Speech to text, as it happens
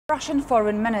Russian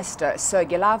Foreign Minister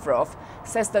Sergei Lavrov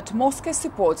says that Moscow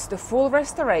supports the full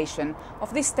restoration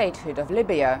of the statehood of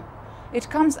Libya. It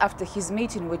comes after his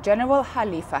meeting with General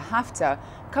Khalifa Haftar,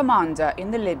 commander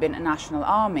in the Libyan National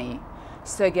Army.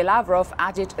 Sergei Lavrov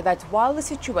added that while the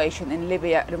situation in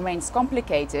Libya remains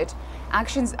complicated,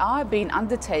 actions are being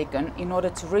undertaken in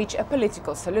order to reach a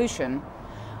political solution.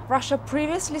 Russia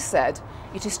previously said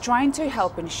it is trying to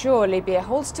help ensure Libya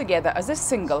holds together as a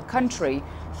single country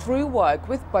through work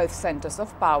with both centers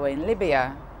of power in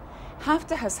Libya.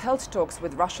 Haftar has held talks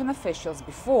with Russian officials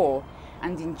before,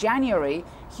 and in January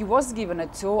he was given a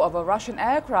tour of a Russian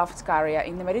aircraft carrier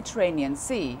in the Mediterranean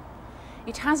Sea.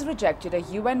 It has rejected a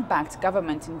UN-backed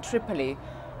government in Tripoli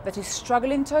that is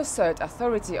struggling to assert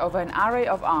authority over an array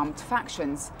of armed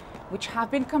factions, which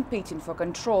have been competing for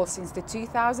control since the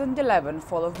 2011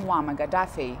 fall of Muammar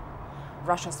Gaddafi.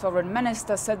 Russia's foreign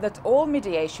minister said that all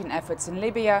mediation efforts in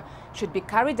Libya should be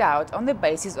carried out on the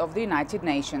basis of the United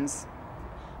Nations.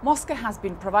 Moscow has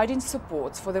been providing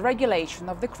support for the regulation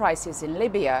of the crisis in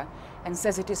Libya and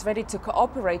says it is ready to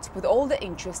cooperate with all the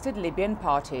interested Libyan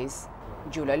parties.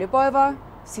 Lyubova,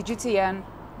 CGTN,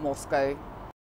 Moscow.